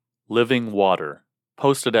Living Water,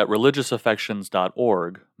 posted at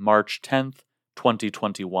religiousaffections.org, March 10th,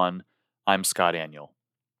 2021. I'm Scott Aniol.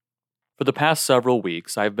 For the past several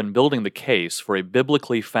weeks, I've been building the case for a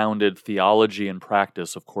biblically founded theology and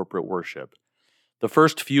practice of corporate worship. The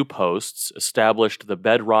first few posts established the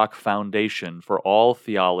bedrock foundation for all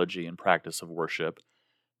theology and practice of worship,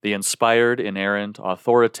 the inspired, inerrant,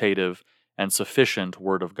 authoritative, and sufficient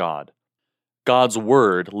Word of God. God's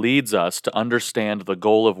Word leads us to understand the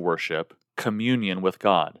goal of worship, communion with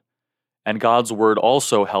God. And God's Word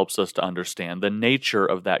also helps us to understand the nature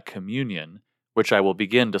of that communion, which I will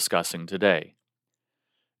begin discussing today.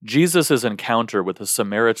 Jesus' encounter with the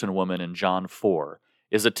Samaritan woman in John 4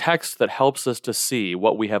 is a text that helps us to see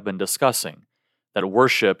what we have been discussing, that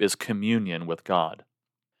worship is communion with God.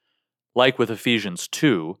 Like with Ephesians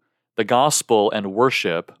 2, the gospel and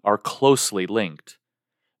worship are closely linked.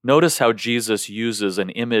 Notice how Jesus uses an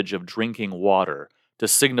image of drinking water to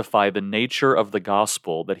signify the nature of the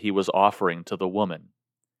gospel that he was offering to the woman.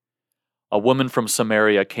 A woman from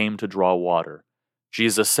Samaria came to draw water.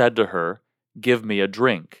 Jesus said to her, "Give me a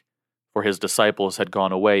drink," for his disciples had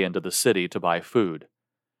gone away into the city to buy food.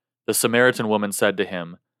 The Samaritan woman said to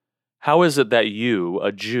him, "How is it that you,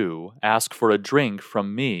 a Jew, ask for a drink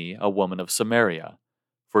from me, a woman of Samaria?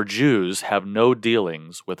 For Jews have no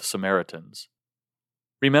dealings with Samaritans."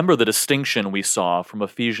 Remember the distinction we saw from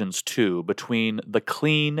Ephesians 2 between the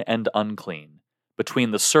clean and unclean,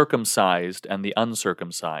 between the circumcised and the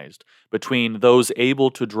uncircumcised, between those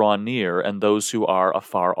able to draw near and those who are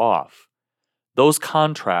afar off. Those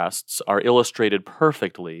contrasts are illustrated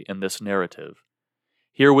perfectly in this narrative.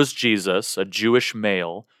 Here was Jesus, a Jewish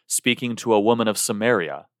male, speaking to a woman of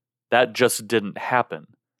Samaria. That just didn't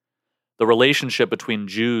happen. The relationship between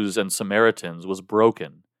Jews and Samaritans was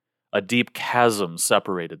broken. A deep chasm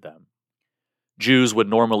separated them. Jews would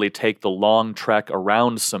normally take the long trek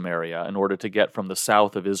around Samaria in order to get from the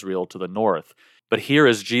south of Israel to the north, but here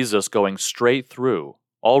is Jesus going straight through,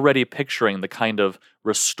 already picturing the kind of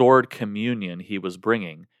restored communion he was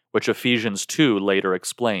bringing, which Ephesians 2 later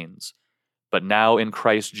explains. But now in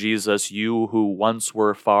Christ Jesus, you who once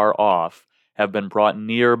were far off have been brought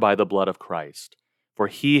near by the blood of Christ. For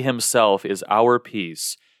he himself is our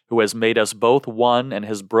peace, who has made us both one and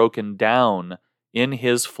has broken down in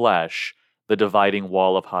his flesh the dividing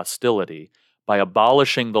wall of hostility, by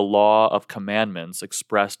abolishing the law of commandments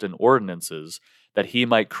expressed in ordinances, that he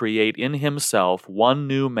might create in himself one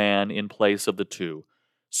new man in place of the two,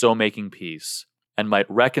 so making peace, and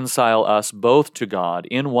might reconcile us both to God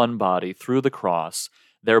in one body through the cross,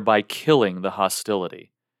 thereby killing the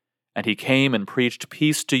hostility. And he came and preached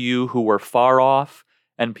peace to you who were far off,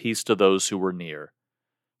 and peace to those who were near.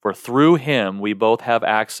 For through him we both have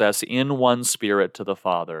access in one Spirit to the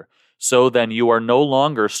Father. So then you are no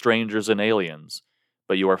longer strangers and aliens,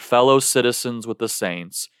 but you are fellow citizens with the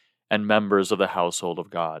saints and members of the household of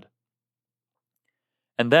God.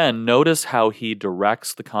 And then notice how he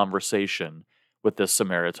directs the conversation with this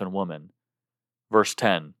Samaritan woman. Verse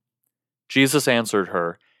 10, Jesus answered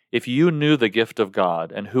her, "If you knew the gift of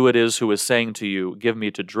God and who it is who is saying to you, 'Give me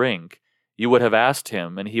to drink,' you would have asked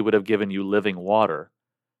him, and he would have given you living water."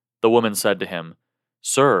 The woman said to him,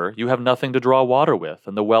 "Sir, you have nothing to draw water with,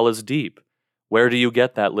 and the well is deep. Where do you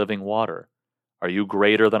get that living water? Are you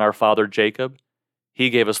greater than our father Jacob?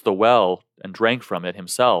 He gave us the well and drank from it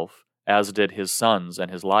himself, as did his sons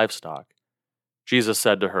and his livestock." Jesus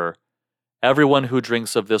said to her, "Everyone who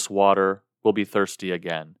drinks of this water will be thirsty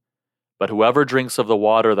again. But whoever drinks of the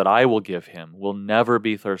water that I will give him will never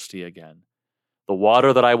be thirsty again. The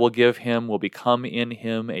water that I will give him will become in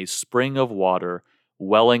him a spring of water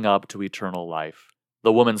welling up to eternal life."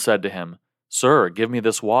 The woman said to him, "Sir, give me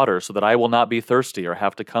this water so that I will not be thirsty or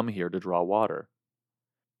have to come here to draw water."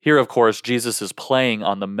 Here, of course, Jesus is playing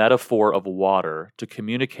on the metaphor of water to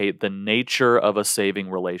communicate the nature of a saving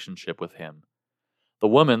relationship with him. The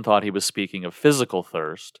woman thought he was speaking of physical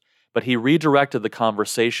thirst, but he redirected the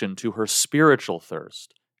conversation to her spiritual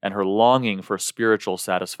thirst and her longing for spiritual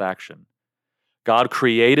satisfaction. God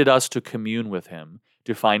created us to commune with him,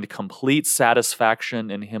 to find complete satisfaction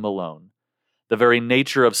in him alone. The very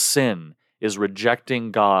nature of sin is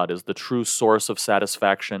rejecting God as the true source of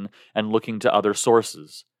satisfaction and looking to other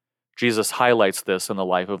sources. Jesus highlights this in the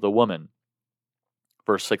life of the woman.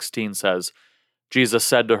 Verse 16 says, Jesus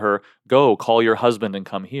said to her, "Go, call your husband and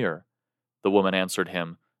come here." The woman answered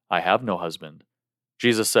him, "I have no husband."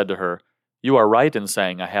 Jesus said to her, "You are right in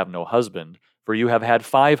saying, 'I have no husband,' for you have had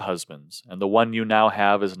 5 husbands, and the one you now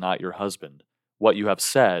have is not your husband. What you have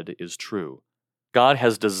said is true." God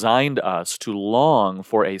has designed us to long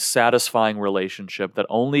for a satisfying relationship that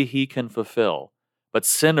only He can fulfill, but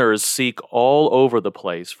sinners seek all over the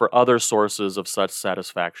place for other sources of such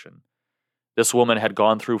satisfaction. This woman had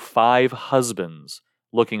gone through 5 husbands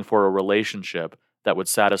looking for a relationship that would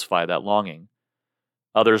satisfy that longing.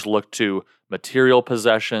 Others looked to material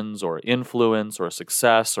possessions or influence or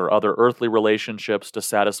success or other earthly relationships to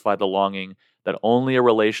satisfy the longing that only a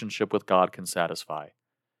relationship with God can satisfy.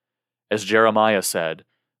 As Jeremiah said,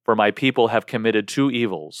 "For my people have committed 2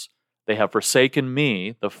 evils. They have forsaken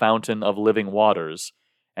me, the fountain of living waters,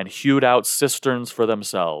 and hewed out cisterns for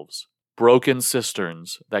themselves, broken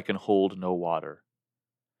cisterns that can hold no water."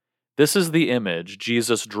 This is the image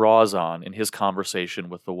Jesus draws on in his conversation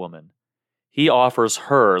with the woman. He offers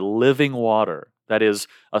her living water, that is,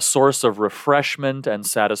 a source of refreshment and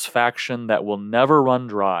satisfaction that will never run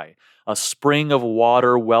dry, a spring of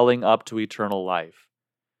water welling up to eternal life.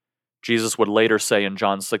 Jesus would later say in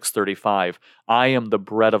John 6:35, "I am the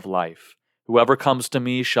bread of life. Whoever comes to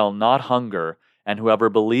me shall not hunger, and whoever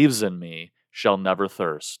believes in me shall never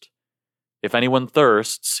thirst." "If anyone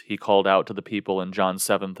thirsts," he called out to the people in John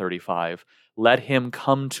 7:35, "let him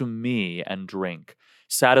come to me and drink."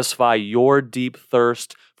 Satisfy your deep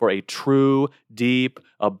thirst for a true, deep,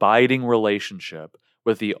 abiding relationship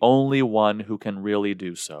with the only one who can really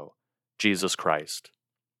do so, Jesus Christ.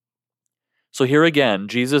 So here again,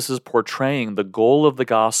 Jesus is portraying the goal of the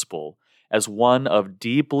gospel as one of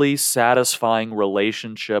deeply satisfying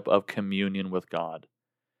relationship of communion with God.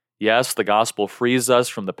 Yes, the gospel frees us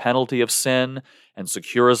from the penalty of sin and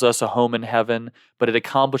secures us a home in heaven, but it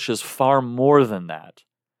accomplishes far more than that.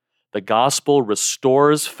 The gospel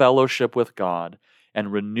restores fellowship with God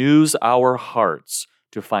and renews our hearts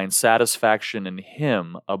to find satisfaction in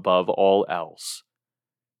Him above all else.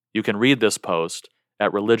 You can read this post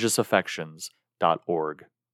at religiousaffections.org.